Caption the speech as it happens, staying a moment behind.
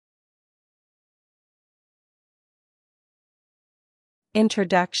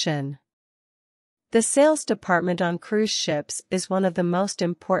Introduction. The sales department on cruise ships is one of the most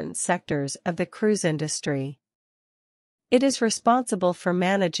important sectors of the cruise industry. It is responsible for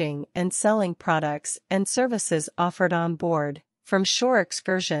managing and selling products and services offered on board, from shore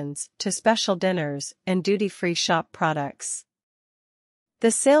excursions to special dinners and duty-free shop products.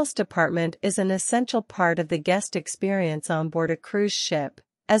 The sales department is an essential part of the guest experience on board a cruise ship,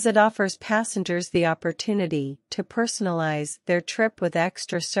 as it offers passengers the opportunity to personalize their trip with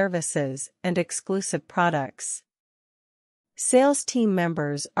extra services and exclusive products. Sales team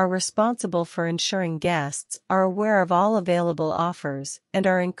members are responsible for ensuring guests are aware of all available offers and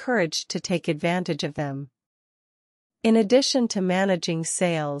are encouraged to take advantage of them. In addition to managing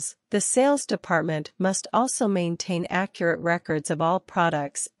sales, the sales department must also maintain accurate records of all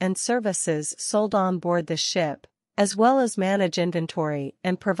products and services sold on board the ship, as well as manage inventory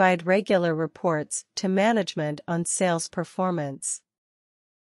and provide regular reports to management on sales performance.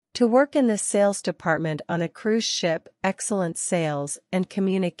 To work in the sales department on a cruise ship, excellent sales and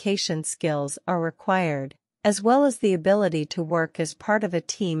communication skills are required, as well as the ability to work as part of a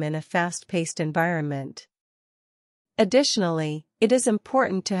team in a fast-paced environment. Additionally, it is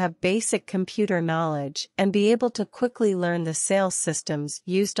important to have basic computer knowledge and be able to quickly learn the sales systems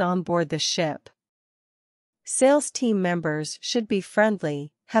used on board the ship. Sales team members should be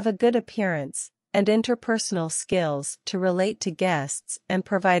friendly, have a good appearance, and interpersonal skills to relate to guests and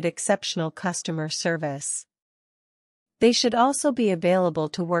provide exceptional customer service. They should also be available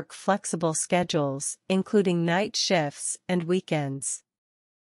to work flexible schedules, including night shifts and weekends.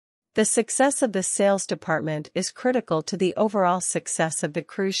 The success of the sales department is critical to the overall success of the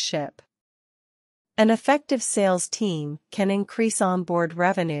cruise ship. An effective sales team can increase onboard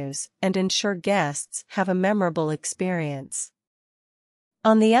revenues and ensure guests have a memorable experience.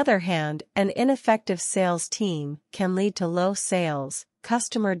 On the other hand, an ineffective sales team can lead to low sales,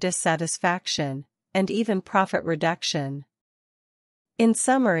 customer dissatisfaction, and even profit reduction. In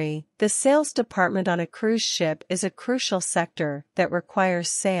summary, the sales department on a cruise ship is a crucial sector that requires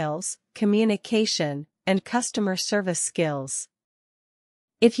sales, communication, and customer service skills.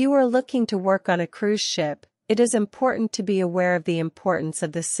 If you are looking to work on a cruise ship, it is important to be aware of the importance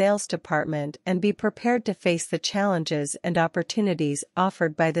of the sales department and be prepared to face the challenges and opportunities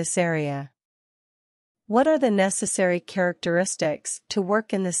offered by this area. What are the necessary characteristics to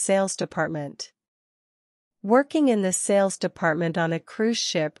work in the sales department? Working in the sales department on a cruise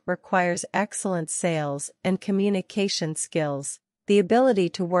ship requires excellent sales and communication skills, the ability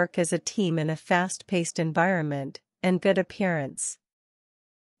to work as a team in a fast-paced environment, and good appearance.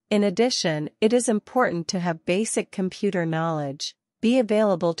 In addition, it is important to have basic computer knowledge, be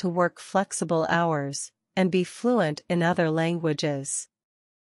available to work flexible hours, and be fluent in other languages.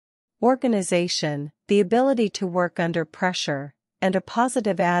 Organization, the ability to work under pressure, and a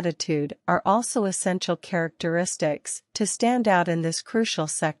positive attitude are also essential characteristics to stand out in this crucial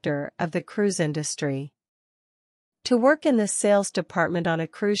sector of the cruise industry. To work in the sales department on a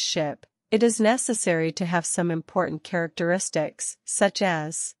cruise ship, it is necessary to have some important characteristics, such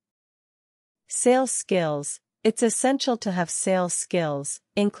as sales skills. It's essential to have sales skills,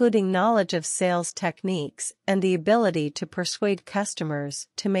 including knowledge of sales techniques and the ability to persuade customers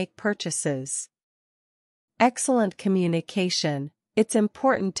to make purchases. Excellent communication. It's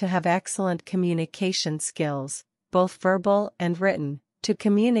important to have excellent communication skills, both verbal and written, to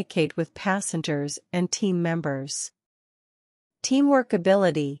communicate with passengers and team members. Teamwork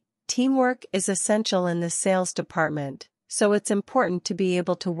ability. Teamwork is essential in the sales department, so it's important to be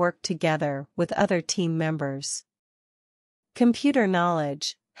able to work together with other team members. Computer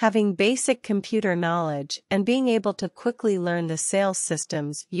knowledge. Having basic computer knowledge and being able to quickly learn the sales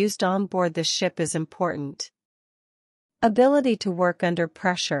systems used on board the ship is important. Ability to work under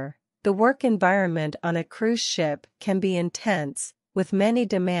pressure. The work environment on a cruise ship can be intense, with many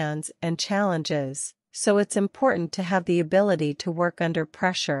demands and challenges, so it's important to have the ability to work under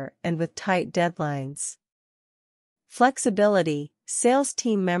pressure and with tight deadlines. Flexibility. Sales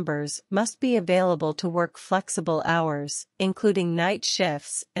team members must be available to work flexible hours, including night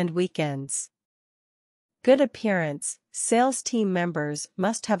shifts and weekends. Good appearance. Sales team members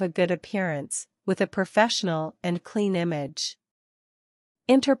must have a good appearance, with a professional and clean image.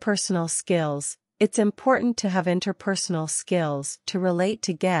 Interpersonal skills. It's important to have interpersonal skills to relate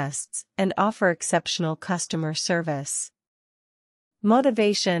to guests and offer exceptional customer service.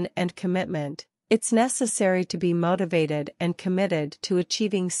 Motivation and commitment. It's necessary to be motivated and committed to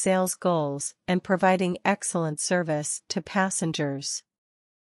achieving sales goals and providing excellent service to passengers.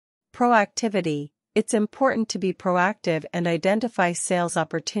 Proactivity. It's important to be proactive and identify sales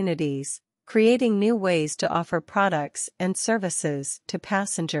opportunities, creating new ways to offer products and services to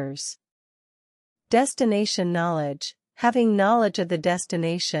passengers. Destination knowledge. Having knowledge of the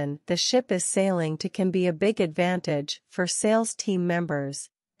destination the ship is sailing to can be a big advantage for sales team members,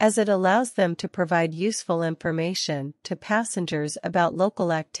 as it allows them to provide useful information to passengers about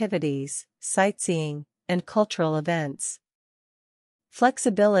local activities, sightseeing, and cultural events.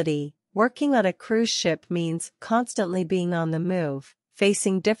 Flexibility. Working on a cruise ship means constantly being on the move,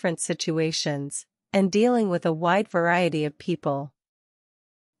 facing different situations, and dealing with a wide variety of people.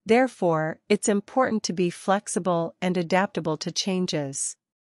 Therefore, it's important to be flexible and adaptable to changes.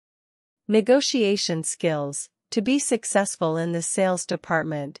 Negotiation skills. To be successful in the sales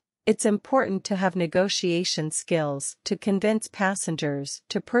department, it's important to have negotiation skills to convince passengers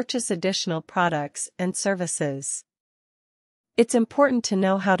to purchase additional products and services. It's important to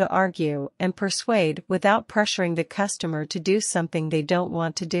know how to argue and persuade without pressuring the customer to do something they don't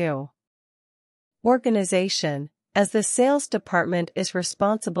want to do. Organization. As the sales department is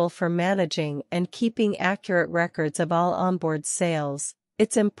responsible for managing and keeping accurate records of all onboard sales,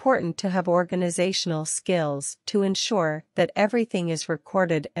 it's important to have organizational skills to ensure that everything is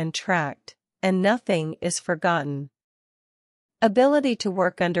recorded and tracked, and nothing is forgotten. Ability to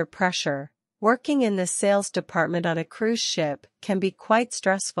work under pressure. Working in the sales department on a cruise ship can be quite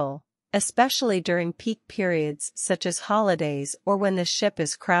stressful, especially during peak periods such as holidays or when the ship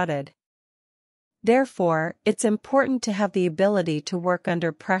is crowded. Therefore, it's important to have the ability to work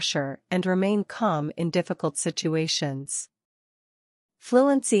under pressure and remain calm in difficult situations.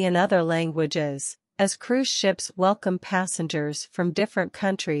 Fluency in other languages. As cruise ships welcome passengers from different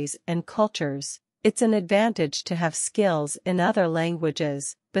countries and cultures, it's an advantage to have skills in other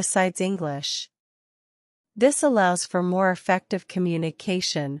languages besides English. This allows for more effective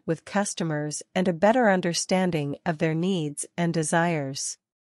communication with customers and a better understanding of their needs and desires.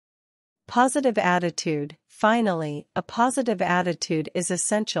 Positive attitude. Finally, a positive attitude is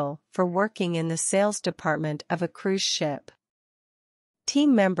essential for working in the sales department of a cruise ship.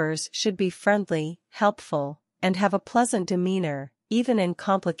 Team members should be friendly, helpful, and have a pleasant demeanor, even in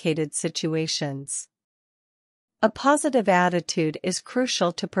complicated situations. A positive attitude is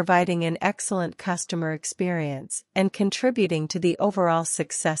crucial to providing an excellent customer experience and contributing to the overall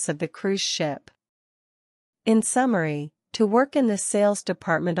success of the cruise ship. In summary, to work in the sales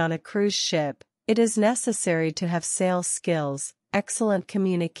department on a cruise ship, it is necessary to have sales skills, excellent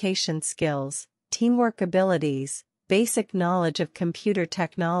communication skills, teamwork abilities, basic knowledge of computer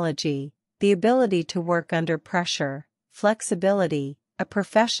technology, the ability to work under pressure, flexibility, a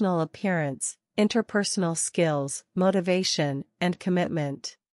professional appearance, interpersonal skills, motivation, and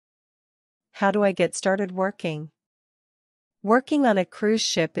commitment. How do I get started working? Working on a cruise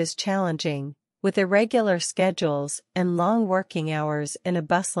ship is challenging, with irregular schedules and long working hours in a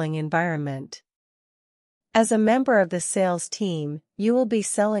bustling environment. As a member of the sales team, you will be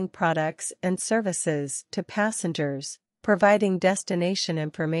selling products and services to passengers, providing destination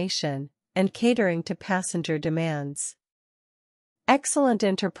information, and catering to passenger demands. Excellent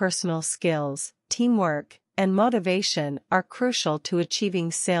interpersonal skills, teamwork, and motivation are crucial to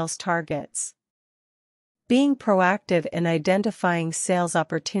achieving sales targets. Being proactive in identifying sales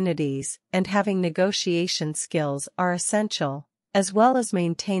opportunities and having negotiation skills are essential, as well as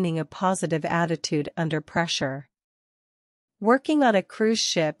maintaining a positive attitude under pressure. Working on a cruise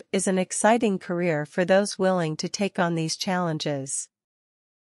ship is an exciting career for those willing to take on these challenges.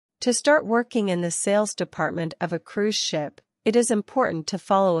 To start working in the sales department of a cruise ship, it is important to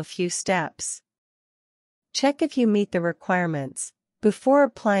follow a few steps. Check if you meet the requirements. Before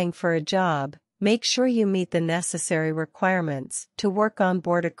applying for a job, make sure you meet the necessary requirements to work on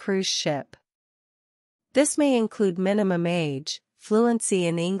board a cruise ship. This may include minimum age, fluency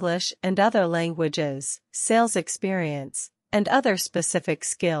in English and other languages, sales experience, and other specific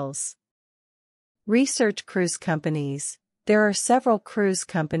skills. Research cruise companies. There are several cruise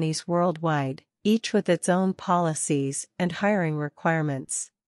companies worldwide, each with its own policies and hiring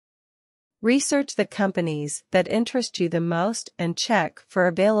requirements. Research the companies that interest you the most and check for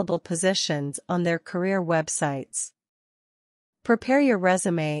available positions on their career websites. Prepare your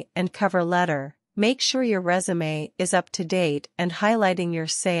resume and cover letter. Make sure your resume is up to date and highlighting your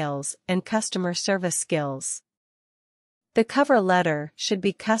sales and customer service skills. The cover letter should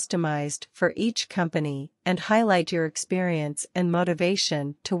be customized for each company and highlight your experience and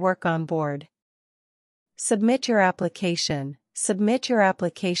motivation to work on board. Submit your application. Submit your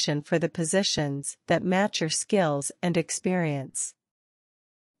application for the positions that match your skills and experience.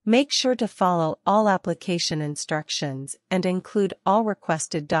 Make sure to follow all application instructions and include all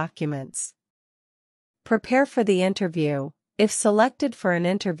requested documents. Prepare for the interview. If selected for an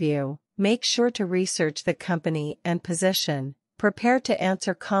interview, make sure to research the company and position, prepare to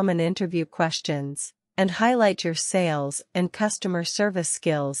answer common interview questions, and highlight your sales and customer service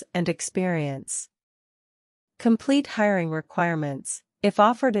skills and experience. Complete hiring requirements. If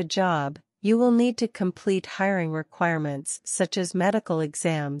offered a job, you will need to complete hiring requirements such as medical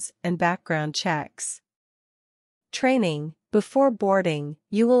exams and background checks. Training. Before boarding,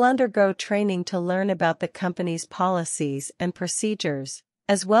 you will undergo training to learn about the company's policies and procedures,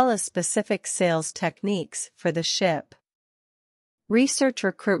 as well as specific sales techniques for the ship. Research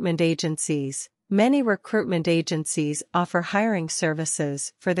recruitment agencies. Many recruitment agencies offer hiring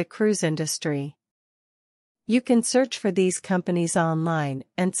services for the cruise industry. You can search for these companies online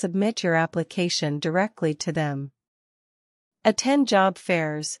and submit your application directly to them. Attend job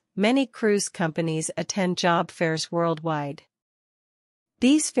fairs. Many cruise companies attend job fairs worldwide.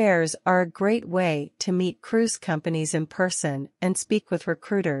 These fairs are a great way to meet cruise companies in person and speak with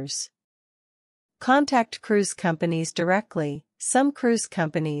recruiters. Contact cruise companies directly. Some cruise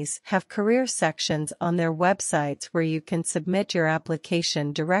companies have career sections on their websites where you can submit your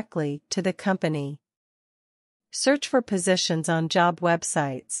application directly to the company. Search for positions on job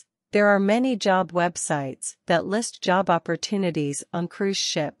websites. There are many job websites that list job opportunities on cruise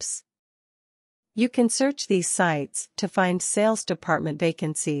ships. You can search these sites to find sales department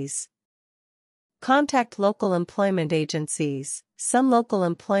vacancies. Contact local employment agencies. Some local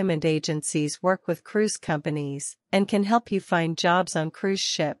employment agencies work with cruise companies and can help you find jobs on cruise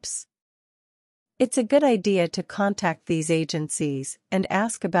ships. It's a good idea to contact these agencies and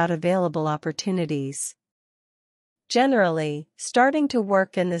ask about available opportunities. Generally, starting to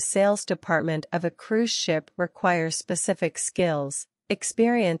work in the sales department of a cruise ship requires specific skills,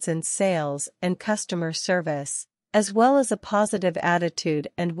 experience in sales and customer service, as well as a positive attitude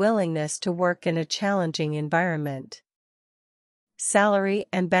and willingness to work in a challenging environment. Salary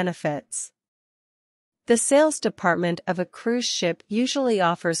and benefits. The sales department of a cruise ship usually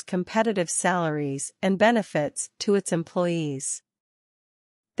offers competitive salaries and benefits to its employees.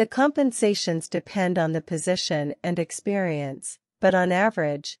 The compensations depend on the position and experience, but on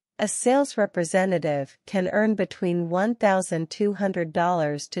average, a sales representative can earn between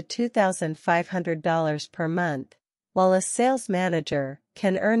 $1,200 to $2,500 per month, while a sales manager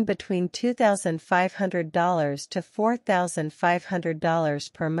can earn between $2,500 to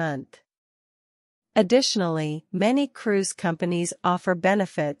 $4,500 per month. Additionally, many cruise companies offer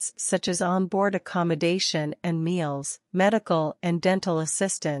benefits such as onboard accommodation and meals, medical and dental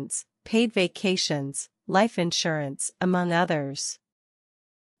assistance, paid vacations, life insurance, among others.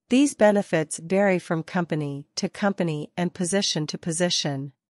 These benefits vary from company to company and position to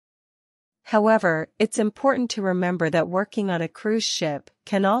position. However, it's important to remember that working on a cruise ship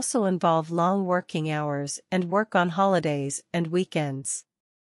can also involve long working hours and work on holidays and weekends.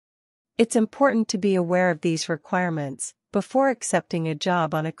 It's important to be aware of these requirements before accepting a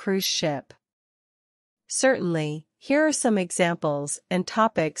job on a cruise ship. Certainly, here are some examples and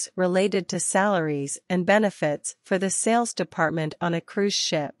topics related to salaries and benefits for the sales department on a cruise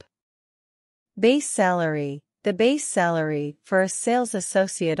ship. Base salary. The base salary for a sales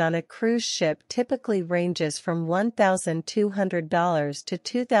associate on a cruise ship typically ranges from $1,200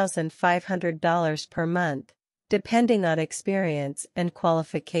 to $2,500 per month, depending on experience and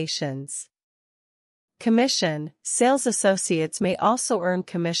qualifications. Commission. Sales associates may also earn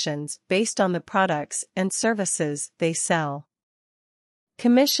commissions based on the products and services they sell.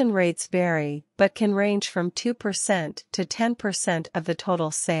 Commission rates vary but can range from 2% to 10% of the total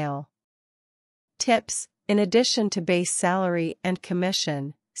sale. Tips. In addition to base salary and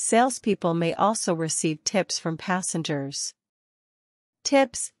commission, salespeople may also receive tips from passengers.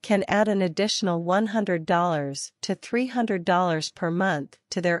 Tips can add an additional $100 to $300 per month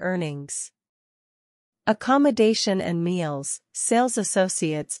to their earnings. Accommodation and meals. Sales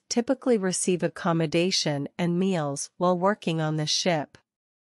associates typically receive accommodation and meals while working on the ship.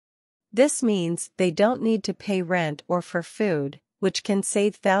 This means they don't need to pay rent or for food, which can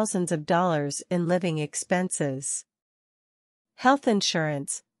save thousands of dollars in living expenses. Health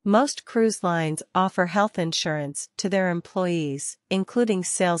insurance. Most cruise lines offer health insurance to their employees, including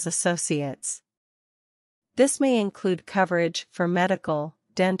sales associates. This may include coverage for medical,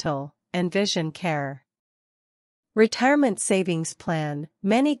 dental, and vision care. Retirement savings plan.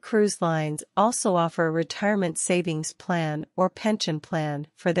 Many cruise lines also offer a retirement savings plan or pension plan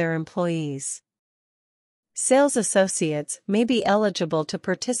for their employees. Sales associates may be eligible to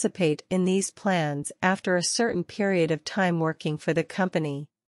participate in these plans after a certain period of time working for the company.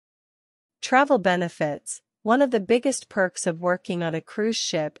 Travel benefits. One of the biggest perks of working on a cruise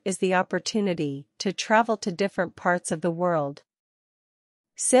ship is the opportunity to travel to different parts of the world.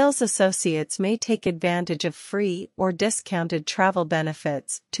 Sales associates may take advantage of free or discounted travel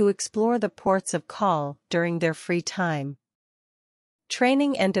benefits to explore the ports of call during their free time.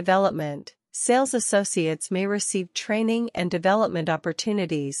 Training and development. Sales associates may receive training and development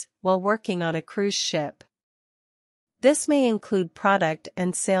opportunities while working on a cruise ship. This may include product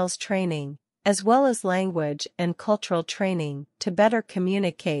and sales training, as well as language and cultural training to better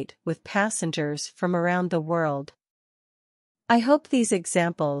communicate with passengers from around the world. I hope these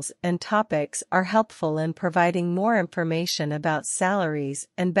examples and topics are helpful in providing more information about salaries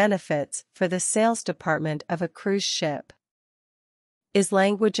and benefits for the sales department of a cruise ship. Is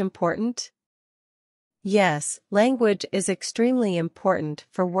language important? Yes, language is extremely important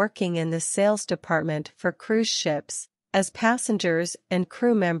for working in the sales department for cruise ships, as passengers and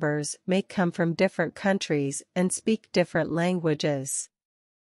crew members may come from different countries and speak different languages.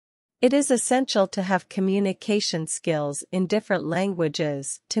 It is essential to have communication skills in different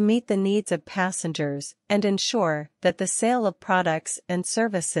languages to meet the needs of passengers and ensure that the sale of products and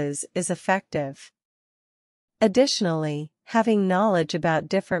services is effective. Additionally, having knowledge about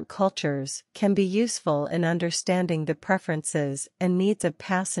different cultures can be useful in understanding the preferences and needs of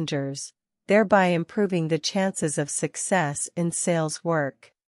passengers, thereby improving the chances of success in sales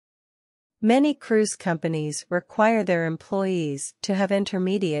work. Many cruise companies require their employees to have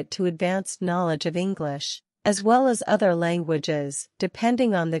intermediate to advanced knowledge of English, as well as other languages,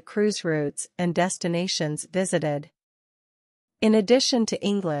 depending on the cruise routes and destinations visited. In addition to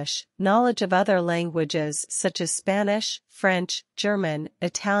English, knowledge of other languages such as Spanish, French, German,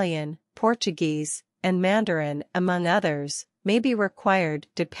 Italian, Portuguese, and Mandarin, among others, may be required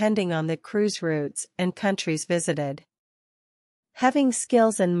depending on the cruise routes and countries visited. Having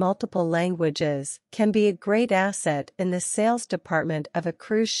skills in multiple languages can be a great asset in the sales department of a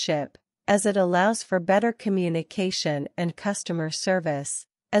cruise ship, as it allows for better communication and customer service,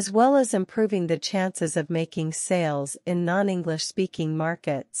 as well as improving the chances of making sales in non-English speaking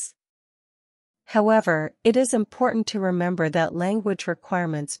markets. However, it is important to remember that language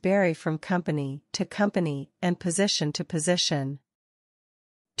requirements vary from company to company and position to position.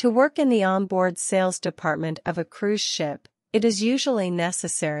 To work in the onboard sales department of a cruise ship, it is usually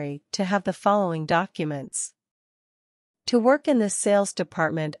necessary to have the following documents. To work in the sales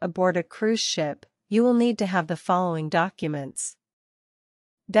department aboard a cruise ship, you will need to have the following documents.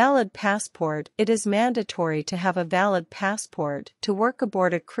 Valid passport. It is mandatory to have a valid passport to work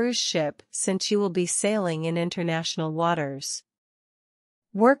aboard a cruise ship since you will be sailing in international waters.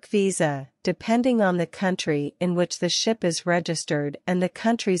 Work visa. Depending on the country in which the ship is registered and the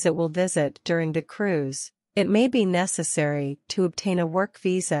countries it will visit during the cruise, it may be necessary to obtain a work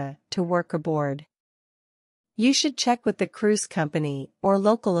visa to work aboard. You should check with the cruise company or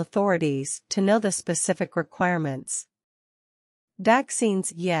local authorities to know the specific requirements.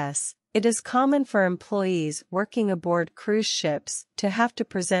 Vaccines. Yes, it is common for employees working aboard cruise ships to have to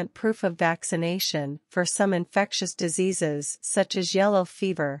present proof of vaccination for some infectious diseases such as yellow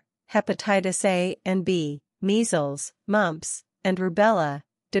fever, hepatitis A and B, measles, mumps, and rubella,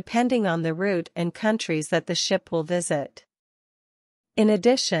 depending on the route and countries that the ship will visit. In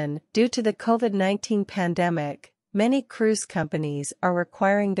addition, due to the COVID-19 pandemic, many cruise companies are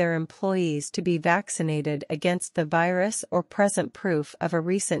requiring their employees to be vaccinated against the virus or present proof of a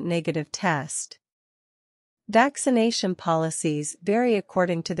recent negative test. Vaccination policies vary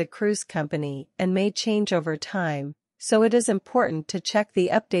according to the cruise company and may change over time, so it is important to check the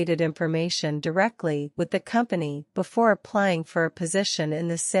updated information directly with the company before applying for a position in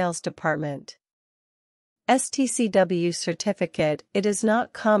the sales department. STCW certificate. It is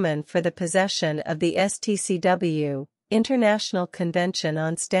not common for the possession of the STCW, International Convention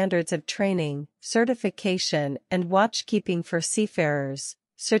on Standards of Training, Certification and Watchkeeping for Seafarers,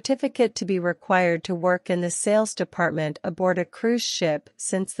 certificate to be required to work in the sales department aboard a cruise ship,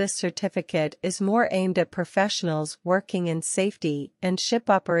 since this certificate is more aimed at professionals working in safety and ship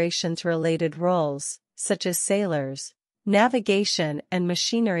operations related roles, such as sailors, navigation and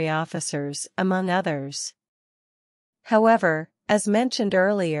machinery officers, among others. However, as mentioned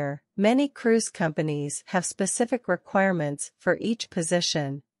earlier, many cruise companies have specific requirements for each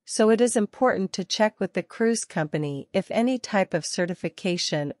position, so it is important to check with the cruise company if any type of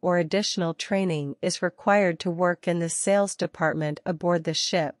certification or additional training is required to work in the sales department aboard the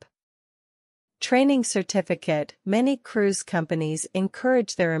ship. Training certificate. Many cruise companies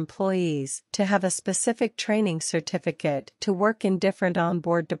encourage their employees to have a specific training certificate to work in different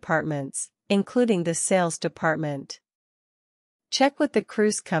onboard departments, including the sales department. Check with the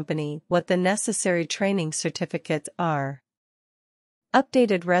cruise company what the necessary training certificates are.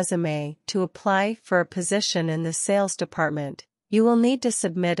 Updated resume. To apply for a position in the sales department, You will need to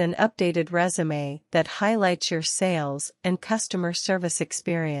submit an updated resume that highlights your sales and customer service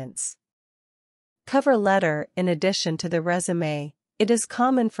experience. Cover letter. In addition to the resume, it is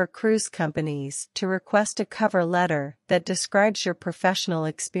common for cruise companies to request a cover letter that describes your professional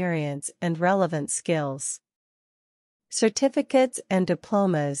experience and relevant skills. Certificates and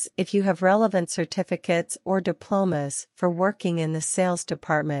diplomas. If you have relevant certificates or diplomas for working in the sales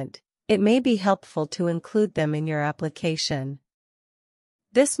department, it may be helpful to include them in your application.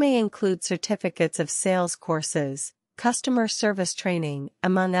 This may include certificates of sales courses, customer service training,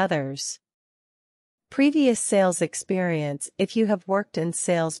 among others. Previous sales experience. If you have worked in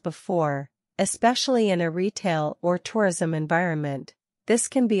sales before, especially in a retail or tourism environment, this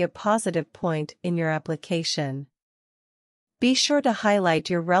can be a positive point in your application. Be sure to highlight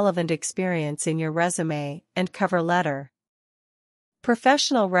your relevant experience in your resume and cover letter.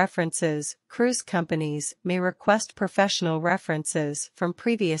 Professional references. Cruise companies may request professional references from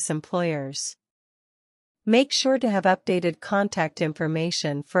previous employers. Make sure to have updated contact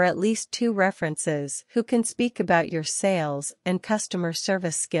information for at least 2 references who can speak about your sales and customer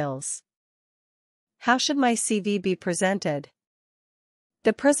service skills. How should my CV be presented?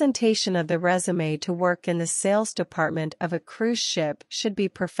 The presentation of the resume to work in the sales department of a cruise ship should be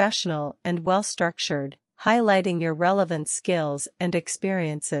professional and well-structured, highlighting your relevant skills and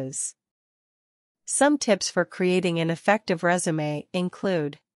experiences. Some tips for creating an effective resume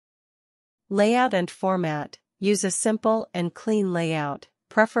include: layout and format. Use a simple and clean layout,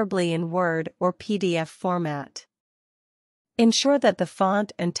 preferably in Word or PDF format. Ensure that the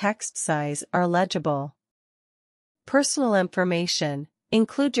font and text size are legible. Personal information.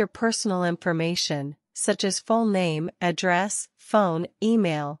 Include your personal information, such as full name, address, phone,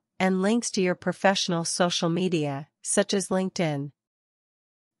 email, and links to your professional social media, such as LinkedIn.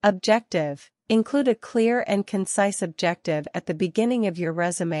 Objective. Include a clear and concise objective at the beginning of your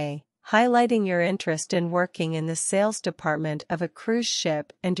resume, highlighting your interest in working in the sales department of a cruise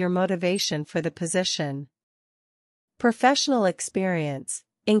ship and your motivation for the position. Professional experience.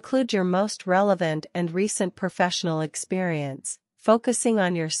 Include your most relevant and recent professional experience, focusing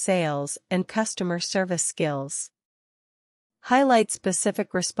on your sales and customer service skills. Highlight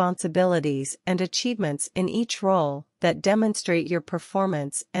specific responsibilities and achievements in each role that demonstrate your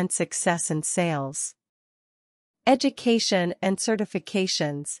performance and success in sales. Education and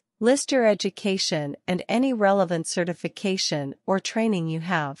certifications. List your education and any relevant certification or training you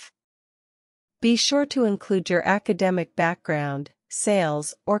have. Be sure to include your academic background,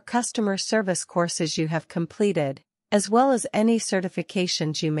 sales or customer service courses you have completed, as well as any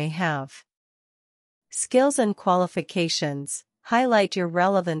certifications you may have. Skills and qualifications. Highlight your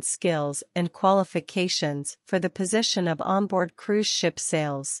relevant skills and qualifications for the position of onboard cruise ship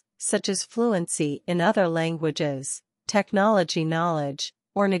sales, such as fluency in other languages, technology knowledge,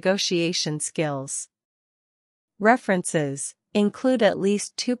 or negotiation skills. References. Include at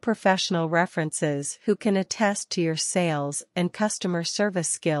least 2 professional references who can attest to your sales and customer service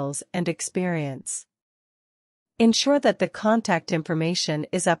skills and experience. Ensure that the contact information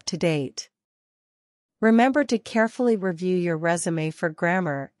is up to date. Remember to carefully review your resume for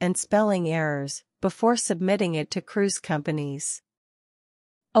grammar and spelling errors before submitting it to cruise companies.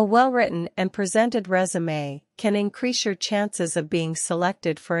 A well-written and presented resume can increase your chances of being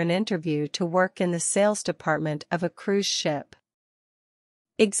selected for an interview to work in the sales department of a cruise ship.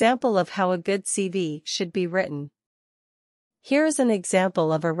 Example of how a good CV should be written. Here is an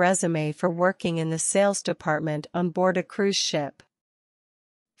example of a resume for working in the sales department on board a cruise ship.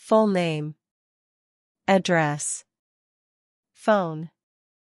 Full name, address, phone,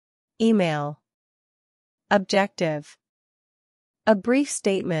 email. Objective. A brief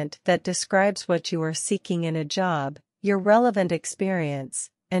statement that describes what you are seeking in a job, your relevant experience,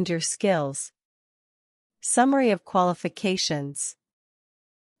 and your skills. Summary of qualifications.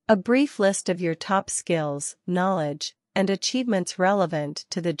 A brief list of your top skills, knowledge, and achievements relevant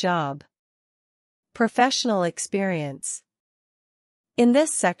to the job. Professional experience. In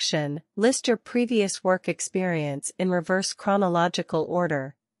this section, list your previous work experience in reverse chronological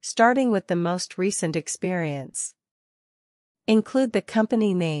order, starting with the most recent experience. Include the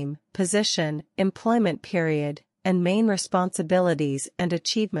company name, position, employment period, and main responsibilities and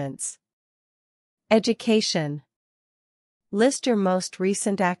achievements. Education. List your most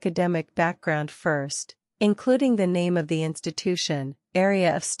recent academic background first, including the name of the institution,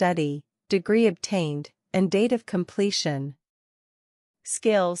 area of study, degree obtained, and date of completion.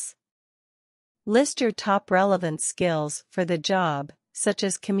 Skills. List your top relevant skills for the job, such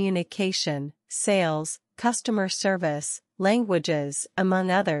as communication, sales, customer service, languages,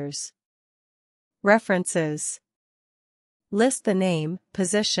 among others. References. List the name,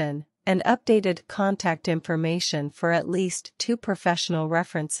 position, and updated contact information for at least 2 professional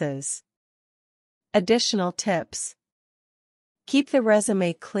references. Additional tips. Keep the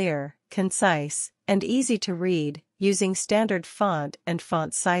resume clear, concise, and easy to read, using standard font and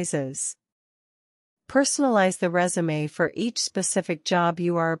font sizes. Personalize the resume for each specific job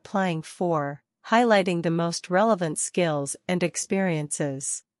you are applying for, highlighting the most relevant skills and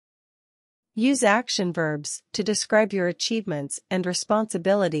experiences. Use action verbs to describe your achievements and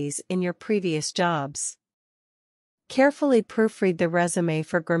responsibilities in your previous jobs. Carefully proofread the resume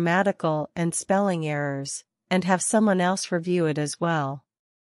for grammatical and spelling errors, and have someone else review it as well.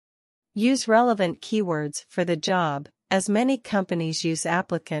 Use relevant keywords for the job, as many companies use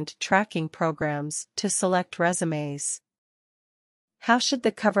applicant tracking programs to select resumes. How should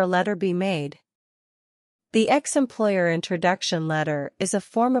the cover letter be made? The ex-employer introduction letter is a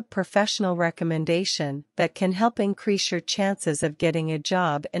form of professional recommendation that can help increase your chances of getting a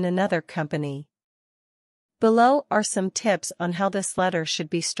job in another company. Below are some tips on how this letter should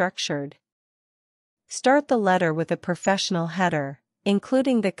be structured. Start the letter with a professional header,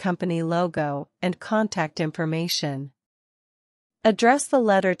 including the company logo and contact information. Address the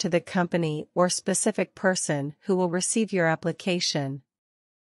letter to the company or specific person who will receive your application.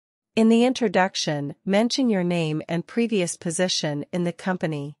 In the introduction, mention your name and previous position in the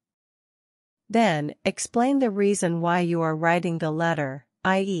company. Then, explain the reason why you are writing the letter,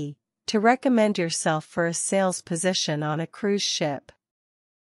 i.e., to recommend yourself for a sales position on a cruise ship.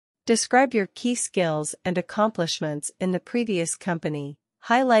 Describe your key skills and accomplishments in the previous company,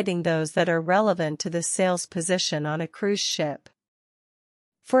 highlighting those that are relevant to the sales position on a cruise ship.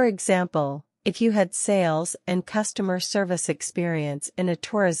 For example, if you had sales and customer service experience in a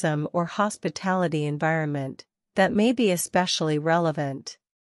tourism or hospitality environment, that may be especially relevant.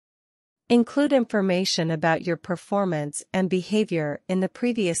 Include information about your performance and behavior in the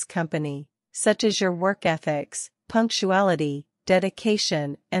previous company, such as your work ethics, punctuality,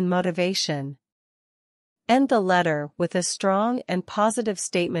 dedication, and motivation. End the letter with a strong and positive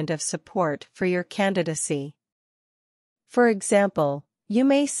statement of support for your candidacy. For example, you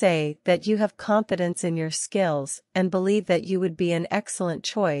may say that you have confidence in your skills and believe that you would be an excellent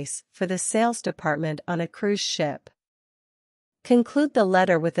choice for the sales department on a cruise ship. Conclude the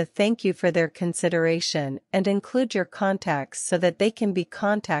letter with a thank you for their consideration and include your contacts so that they can be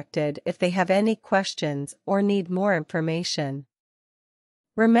contacted if they have any questions or need more information.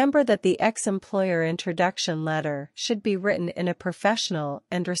 Remember that the ex-employer introduction letter should be written in a professional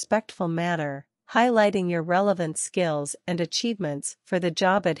and respectful manner, highlighting your relevant skills and achievements for the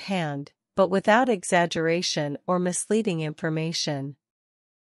job at hand, but without exaggeration or misleading information.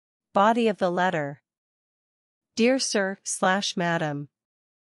 Body of the letter. Dear Sir/Madam,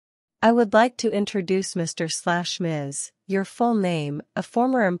 I would like to introduce Mr/Ms., your full name, a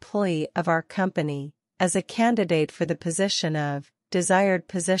former employee of our company, as a candidate for the position of desired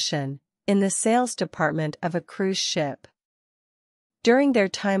position in the sales department of a cruise ship. During their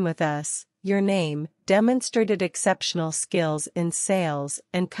time with us, your name demonstrated exceptional skills in sales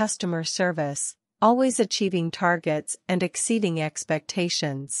and customer service, always achieving targets and exceeding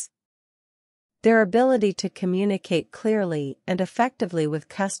expectations. Their ability to communicate clearly and effectively with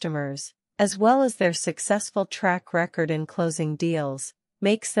customers, as well as their successful track record in closing deals,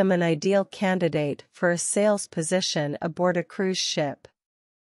 makes them an ideal candidate for a sales position aboard a cruise ship.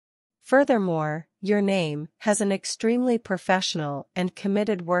 Furthermore, your name has an extremely professional and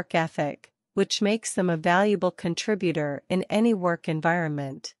committed work ethic, which makes them a valuable contributor in any work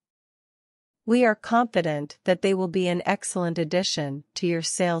environment. We are confident that they will be an excellent addition to your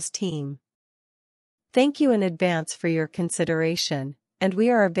sales team. Thank you in advance for your consideration, and we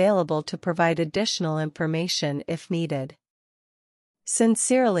are available to provide additional information if needed.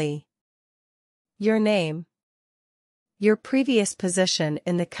 Sincerely, your name, your previous position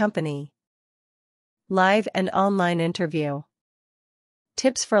in the company. Live and online interview.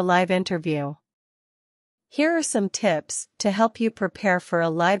 Tips for live interview. Here are some tips to help you prepare for a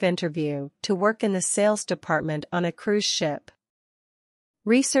live interview to work in the sales department on a cruise ship.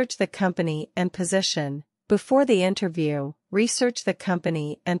 Research the company and position. Before the interview, research the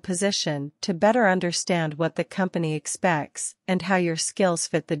company and position to better understand what the company expects and how your skills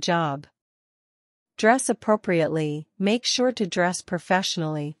fit the job. Dress appropriately. Make sure to dress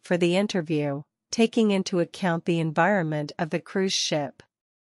professionally for the interview, taking into account the environment of the cruise ship.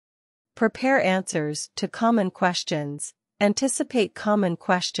 Prepare answers to common questions. Anticipate common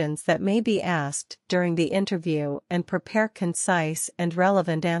questions that may be asked during the interview and prepare concise and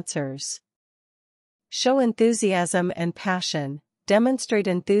relevant answers. Show enthusiasm and passion. demonstrate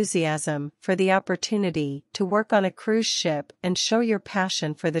enthusiasm for the opportunity to work on a cruise ship and show your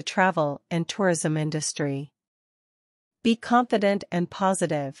passion for the travel and tourism industry. Be confident and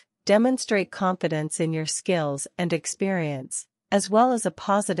positive, demonstrate confidence in your skills and experience, as well as a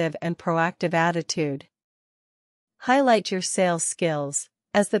positive and proactive attitude. Highlight your sales skills.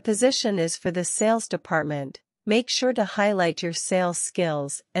 As the position is for the sales department, make sure to highlight your sales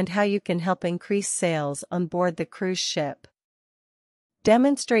skills and how you can help increase sales on board the cruise ship.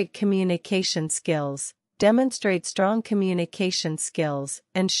 Demonstrate communication skills. Demonstrate strong communication skills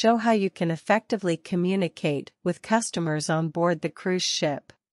and show how you can effectively communicate with customers on board the cruise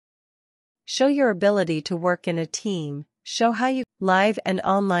ship. Show your ability to work in a team. Show how you live and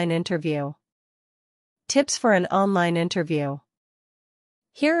online interview. Tips for an online interview.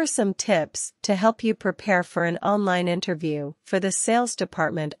 Here are some tips to help you prepare for an online interview for the sales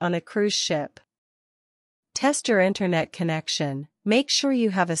department on a cruise ship. Test your internet connection. Make sure you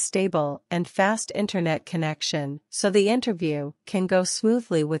have a stable and fast internet connection so the interview can go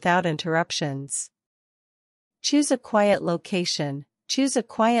smoothly without interruptions. Choose a quiet location. Choose a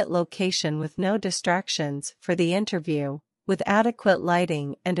quiet location with no distractions for the interview, with adequate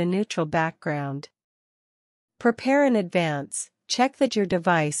lighting and a neutral background. Prepare in advance. Check that your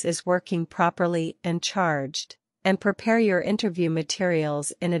device is working properly and charged, and prepare your interview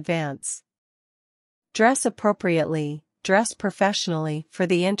materials in advance. Dress appropriately. Dress professionally for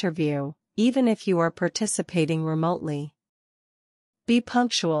the interview, even if you are participating remotely. Be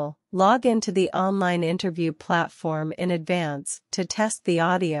punctual. Log into the online interview platform in advance to test the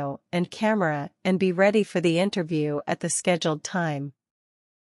audio and camera and be ready for the interview at the scheduled time.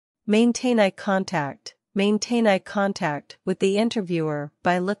 Maintain eye contact. Maintain eye contact with the interviewer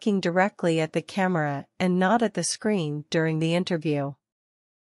by looking directly at the camera and not at the screen during the interview.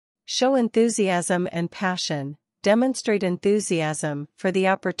 Show enthusiasm and passion. Demonstrate enthusiasm for the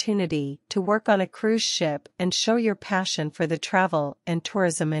opportunity to work on a cruise ship and show your passion for the travel and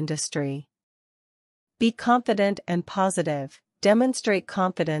tourism industry. Be confident and positive. Demonstrate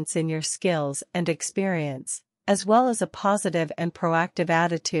confidence in your skills and experience, as well as a positive and proactive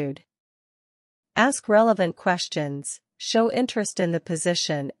attitude. Ask relevant questions. Show interest in the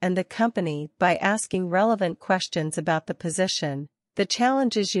position and the company by asking relevant questions about the position, the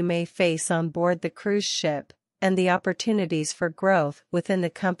challenges you may face on board the cruise ship, and the opportunities for growth within the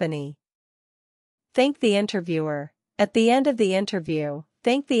company. Thank the interviewer. At the end of the interview,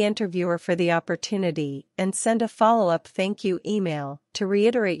 thank the interviewer for the opportunity and send a follow-up thank you email to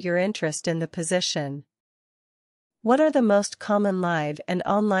reiterate your interest in the position. What are the most common live and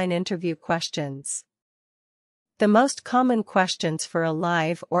online interview questions? The most common questions for a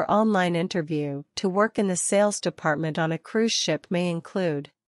live or online interview to work in the sales department on a cruise ship may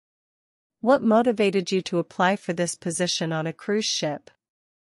include: what motivated you to apply for this position on a cruise ship?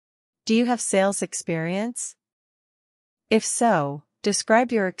 Do you have sales experience? If so,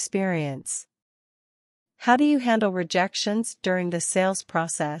 describe your experience. How do you handle rejections during the sales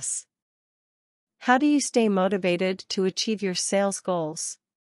process? How do you stay motivated to achieve your sales goals?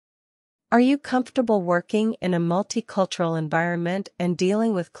 Are you comfortable working in a multicultural environment and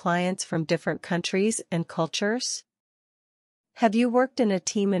dealing with clients from different countries and cultures? Have you worked in a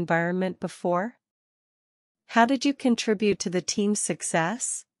team environment before? How did you contribute to the team's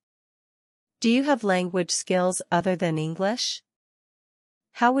success? Do you have language skills other than English?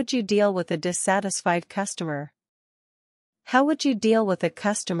 How would you deal with a dissatisfied customer? How would you deal with a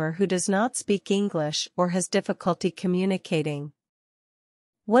customer who does not speak English or has difficulty communicating?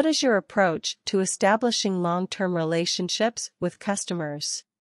 What is your approach to establishing long-term relationships with customers?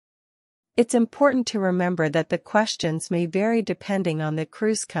 It's important to remember that the questions may vary depending on the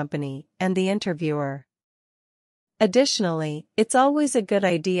cruise company and the interviewer. Additionally, it's always a good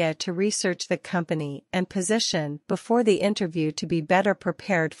idea to research the company and position before the interview to be better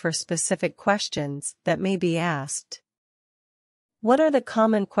prepared for specific questions that may be asked. What are the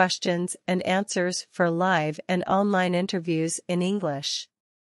common questions and answers for live and online interviews in English?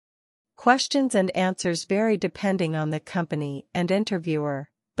 Questions and answers vary depending on the company and interviewer,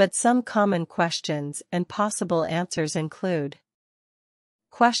 but some common questions and possible answers include: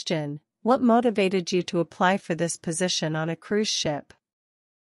 question: what motivated you to apply for this position on a cruise ship?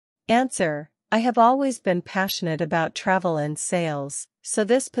 Answer: I have always been passionate about travel and sales, so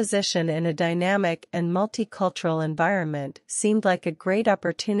this position in a dynamic and multicultural environment seemed like a great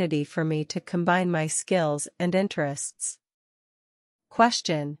opportunity for me to combine my skills and interests.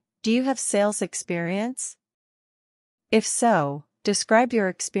 Question: do you have sales experience? If so, describe your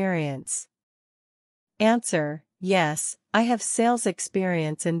experience. Answer: yes, I have sales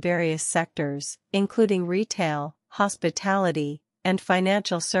experience in various sectors, including retail, hospitality, and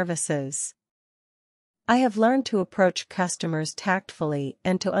financial services. I have learned to approach customers tactfully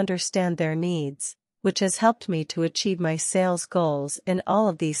and to understand their needs, which has helped me to achieve my sales goals in all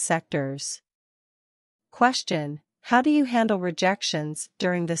of these sectors. Question: how do you handle rejections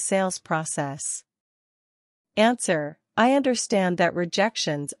during the sales process? Answer: I understand that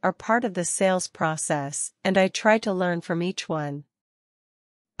rejections are part of the sales process and I try to learn from each one.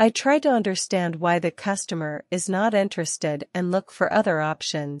 I try to understand why the customer is not interested and look for other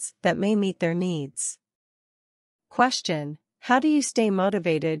options that may meet their needs. Question: how do you stay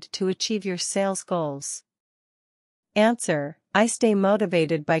motivated to achieve your sales goals? Answer: I stay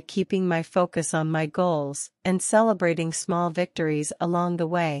motivated by keeping my focus on my goals and celebrating small victories along the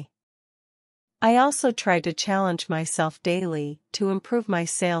way. I also try to challenge myself daily to improve my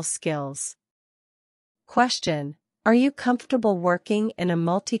sales skills. Question: are you comfortable working in a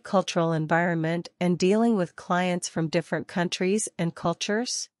multicultural environment and dealing with clients from different countries and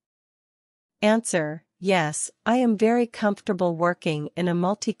cultures? Answer: yes, I am very comfortable working in a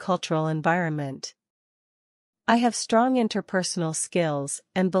multicultural environment. I have strong interpersonal skills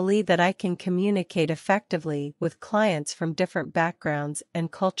and believe that I can communicate effectively with clients from different backgrounds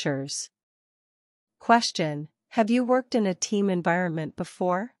and cultures. Question: have you worked in a team environment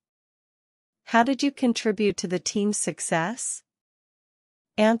before? How did you contribute to the team's success?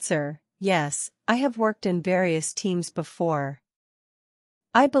 Answer: yes, I have worked in various teams before.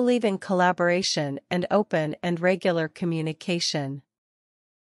 I believe in collaboration and open and regular communication.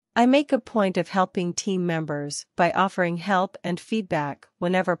 I make a point of helping team members by offering help and feedback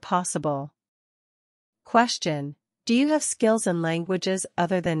whenever possible. Question: do you have skills in languages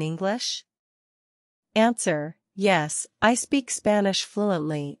other than English? Answer: yes, I speak Spanish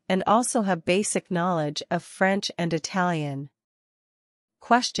fluently and also have basic knowledge of French and Italian.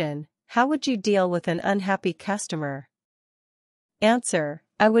 Question: how would you deal with an unhappy customer? Answer: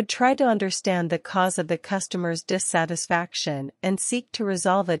 I would try to understand the cause of the customer's dissatisfaction and seek to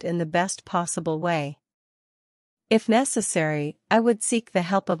resolve it in the best possible way. If necessary, I would seek the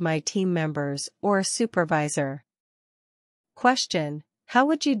help of my team members or a supervisor. Question: how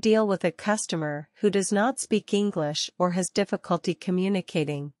would you deal with a customer who does not speak English or has difficulty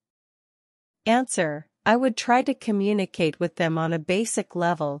communicating? Answer: I would try to communicate with them on a basic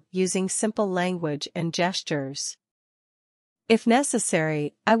level using simple language and gestures. If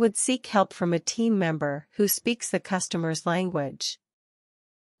necessary, I would seek help from a team member who speaks the customer's language.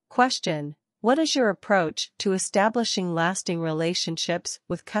 Question: what is your approach to establishing lasting relationships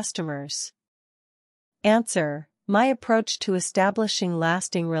with customers? Answer: my approach to establishing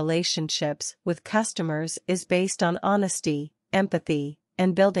lasting relationships with customers is based on honesty, empathy,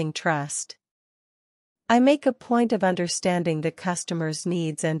 and building trust. I make a point of understanding the customer's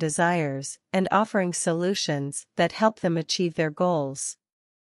needs and desires and offering solutions that help them achieve their goals.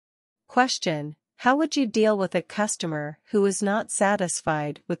 Question: how would you deal with a customer who is not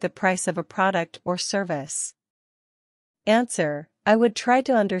satisfied with the price of a product or service? Answer: I would try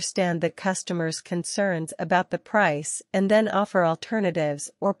to understand the customer's concerns about the price and then offer alternatives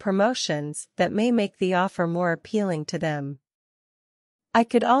or promotions that may make the offer more appealing to them. I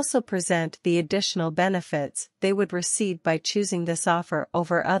could also present the additional benefits they would receive by choosing this offer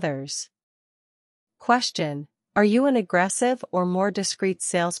over others. Question: are you an aggressive or more discreet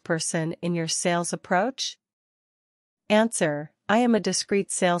salesperson in your sales approach? Answer: I am a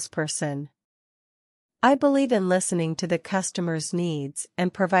discreet salesperson. I believe in listening to the customer's needs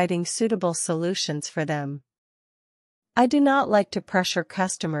and providing suitable solutions for them. I do not like to pressure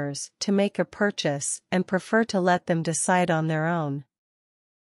customers to make a purchase and prefer to let them decide on their own.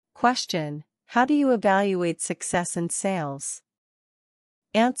 Question: how do you evaluate success in sales?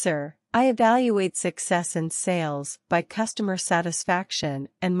 Answer: I evaluate success in sales by customer satisfaction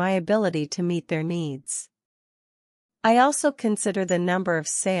and my ability to meet their needs. I also consider the number of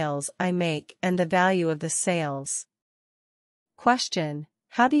sales I make and the value of the sales. Question: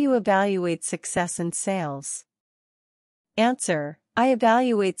 how do you evaluate success in sales? Answer: I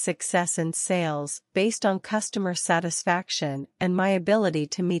evaluate success in sales based on customer satisfaction and my ability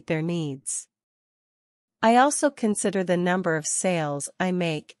to meet their needs. I also consider the number of sales I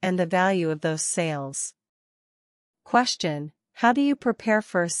make and the value of those sales. Question: how do you prepare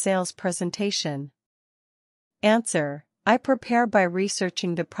for a sales presentation? Answer: I prepare by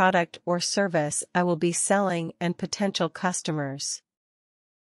researching the product or service I will be selling and potential customers.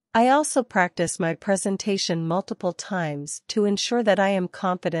 I also practice my presentation multiple times to ensure that I am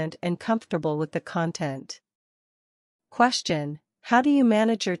confident and comfortable with the content. Question: how do you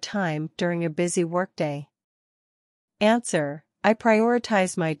manage your time during a busy workday? Answer: I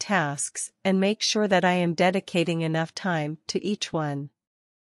prioritize my tasks and make sure that I am dedicating enough time to each one.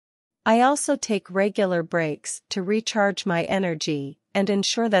 I also take regular breaks to recharge my energy and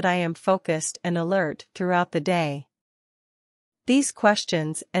ensure that I am focused and alert throughout the day. These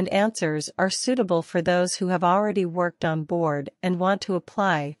questions and answers are suitable for those who have already worked on board and want to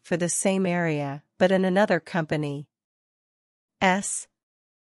apply for the same area, but in another company.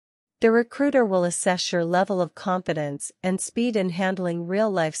 The recruiter will assess your level of confidence and speed in handling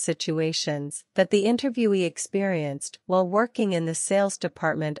real-life situations that the interviewee experienced while working in the sales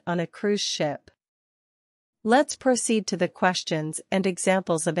department on a cruise ship. Let's proceed to the questions and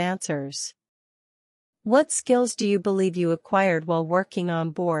examples of answers. What skills do you believe you acquired while working on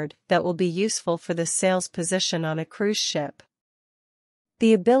board that will be useful for the sales position on a cruise ship?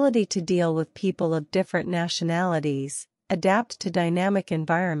 The ability to deal with people of different nationalities, adapt to dynamic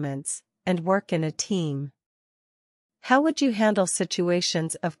environments, and work in a team. How would you handle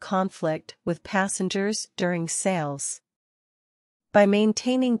situations of conflict with passengers during sales? By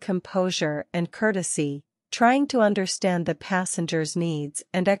maintaining composure and courtesy, trying to understand the passengers' needs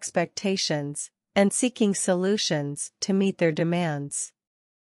and expectations, and seeking solutions to meet their demands.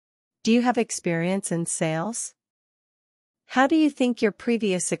 Do you have experience in sales? How do you think your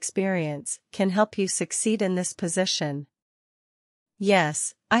previous experience can help you succeed in this position?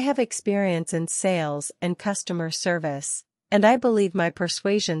 Yes, I have experience in sales and customer service, and I believe my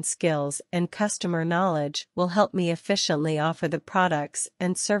persuasion skills and customer knowledge will help me efficiently offer the products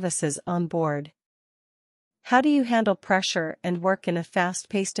and services on board. How do you handle pressure and work in a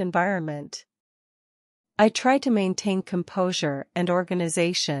fast-paced environment? I try to maintain composure and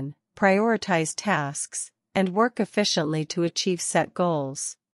organization, prioritize tasks, and work efficiently to achieve set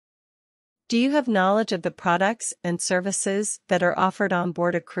goals. Do you have knowledge of the products and services that are offered on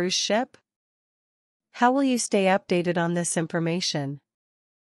board a cruise ship? How will you stay updated on this information?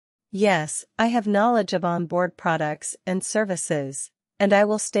 Yes, I have knowledge of onboard products and services, and I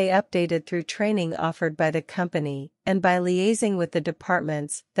will stay updated through training offered by the company and by liaising with the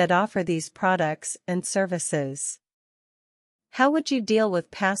departments that offer these products and services. How would you deal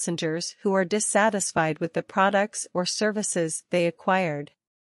with passengers who are dissatisfied with the products or services they acquired?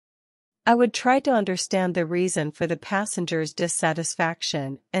 I would try to understand the reason for the passenger's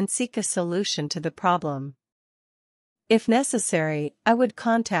dissatisfaction and seek a solution to the problem. If necessary, I would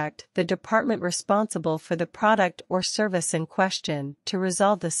contact the department responsible for the product or service in question to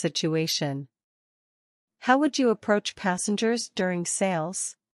resolve the situation. How would you approach passengers during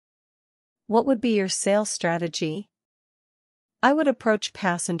sales? What would be your sales strategy? I would approach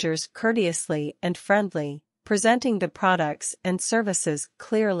passengers courteously and friendly, presenting the products and services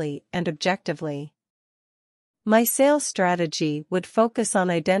clearly and objectively. My sales strategy would focus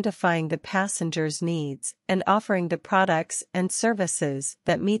on identifying the passenger's needs and offering the products and services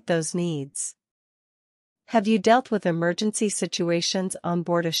that meet those needs. Have you dealt with emergency situations on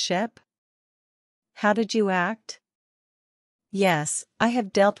board a ship? How did you act? Yes, I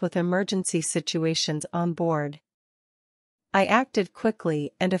have dealt with emergency situations on board. I acted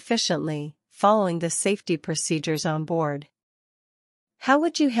quickly and efficiently, following the safety procedures on board. How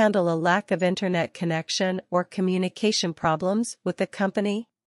would you handle a lack of internet connection or communication problems with the company?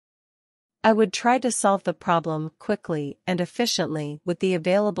 I would try to solve the problem quickly and efficiently with the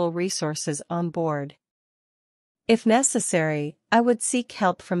available resources on board. If necessary, I would seek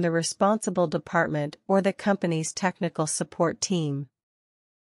help from the responsible department or the company's technical support team.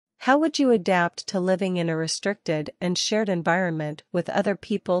 How would you adapt to living in a restricted and shared environment with other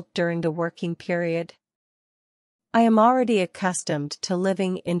people during the working period? I am already accustomed to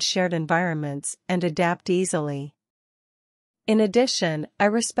living in shared environments and adapt easily. In addition, I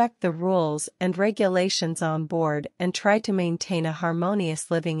respect the rules and regulations on board and try to maintain a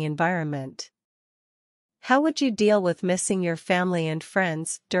harmonious living environment. How would you deal with missing your family and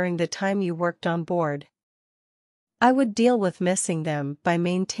friends during the time you worked on board? I would deal with missing them by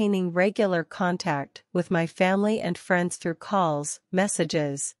maintaining regular contact with my family and friends through calls,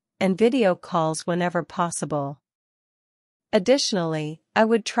 messages, and video calls whenever possible. Additionally, I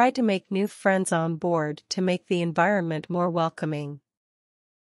would try to make new friends on board to make the environment more welcoming.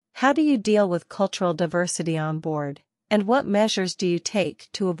 How do you deal with cultural diversity on board, and what measures do you take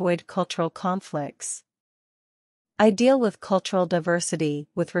to avoid cultural conflicts? I deal with cultural diversity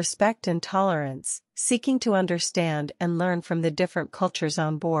with respect and tolerance, seeking to understand and learn from the different cultures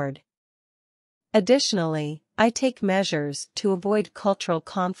on board. Additionally, I take measures to avoid cultural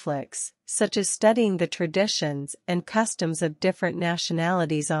conflicts, such as studying the traditions and customs of different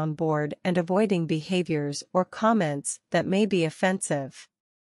nationalities on board and avoiding behaviors or comments that may be offensive.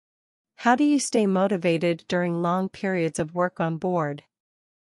 How do you stay motivated during long periods of work on board?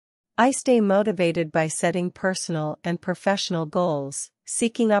 I stay motivated by setting personal and professional goals,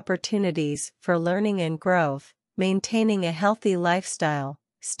 seeking opportunities for learning and growth, maintaining a healthy lifestyle,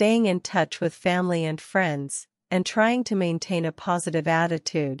 staying in touch with family and friends, and trying to maintain a positive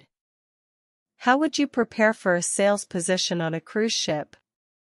attitude. How would you prepare for a sales position on a cruise ship?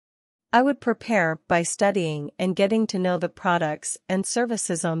 I would prepare by studying and getting to know the products and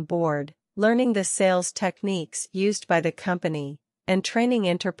services on board, learning the sales techniques used by the company, and training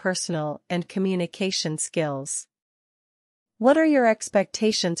interpersonal and communication skills. What are your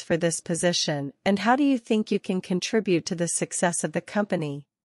expectations for this position, and how do you think you can contribute to the success of the company?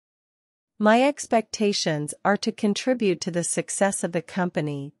 My expectations are to contribute to the success of the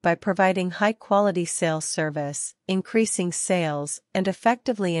company by providing high-quality sales service, increasing sales, and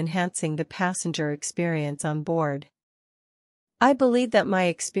effectively enhancing the passenger experience on board. I believe that my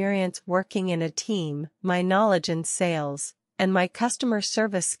experience working in a team, my knowledge in sales, and my customer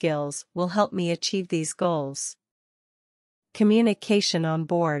service skills will help me achieve these goals. Communication on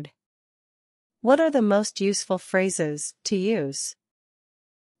board. What are the most useful phrases to use?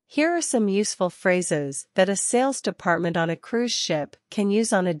 Here are some useful phrases that a sales department on a cruise ship can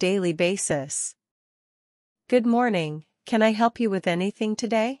use on a daily basis. Good morning, can I help you with anything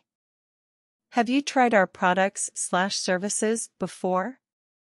today? Have you tried our products/services before?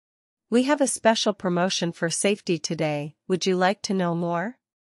 We have a special promotion for safety today, would you like to know more?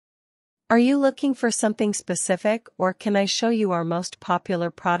 Are you looking for something specific, or can I show you our most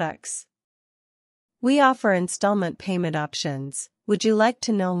popular products? We offer installment payment options. Would you like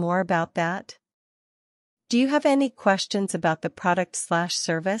to know more about that? Do you have any questions about the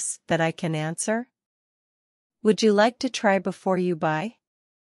product/service that I can answer? Would you like to try before you buy?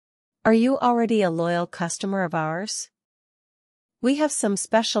 Are you already a loyal customer of ours? We have some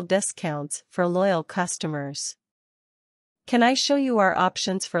special discounts for loyal customers. Can I show you our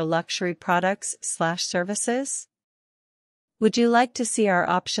options for luxury products/services? Would you like to see our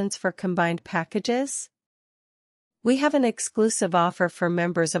options for combined packages? We have an exclusive offer for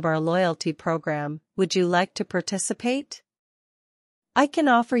members of our loyalty program. Would you like to participate? I can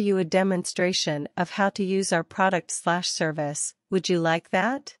offer you a demonstration of how to use our product/service. Would you like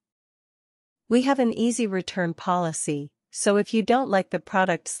that? We have an easy return policy, so if you don't like the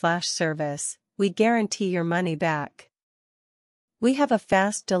product/service, we guarantee your money back. We have a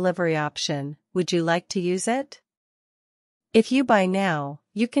fast delivery option. Would you like to use it? If you buy now,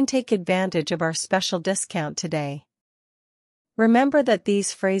 you can take advantage of our special discount today. Remember that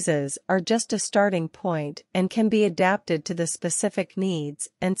these phrases are just a starting point and can be adapted to the specific needs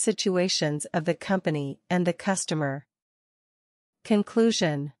and situations of the company and the customer.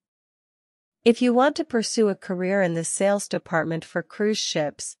 Conclusion. If you want to pursue a career in the sales department for cruise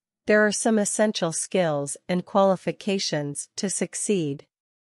ships, there are some essential skills and qualifications to succeed.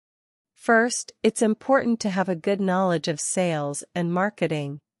 First, it's important to have a good knowledge of sales and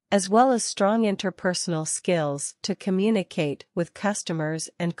marketing, as well as strong interpersonal skills to communicate with customers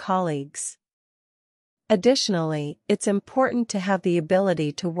and colleagues. Additionally, it's important to have the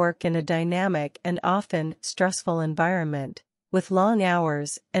ability to work in a dynamic and often stressful environment, with long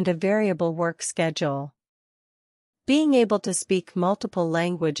hours and a variable work schedule. Being able to speak multiple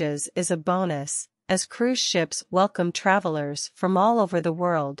languages is a bonus, as cruise ships welcome travelers from all over the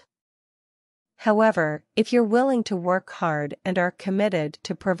world. However, if you're willing to work hard and are committed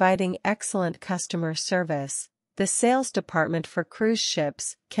to providing excellent customer service, the sales department for cruise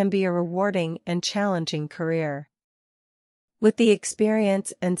ships can be a rewarding and challenging career. With the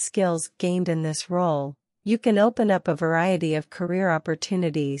experience and skills gained in this role, you can open up a variety of career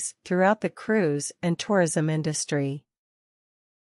opportunities throughout the cruise and tourism industry.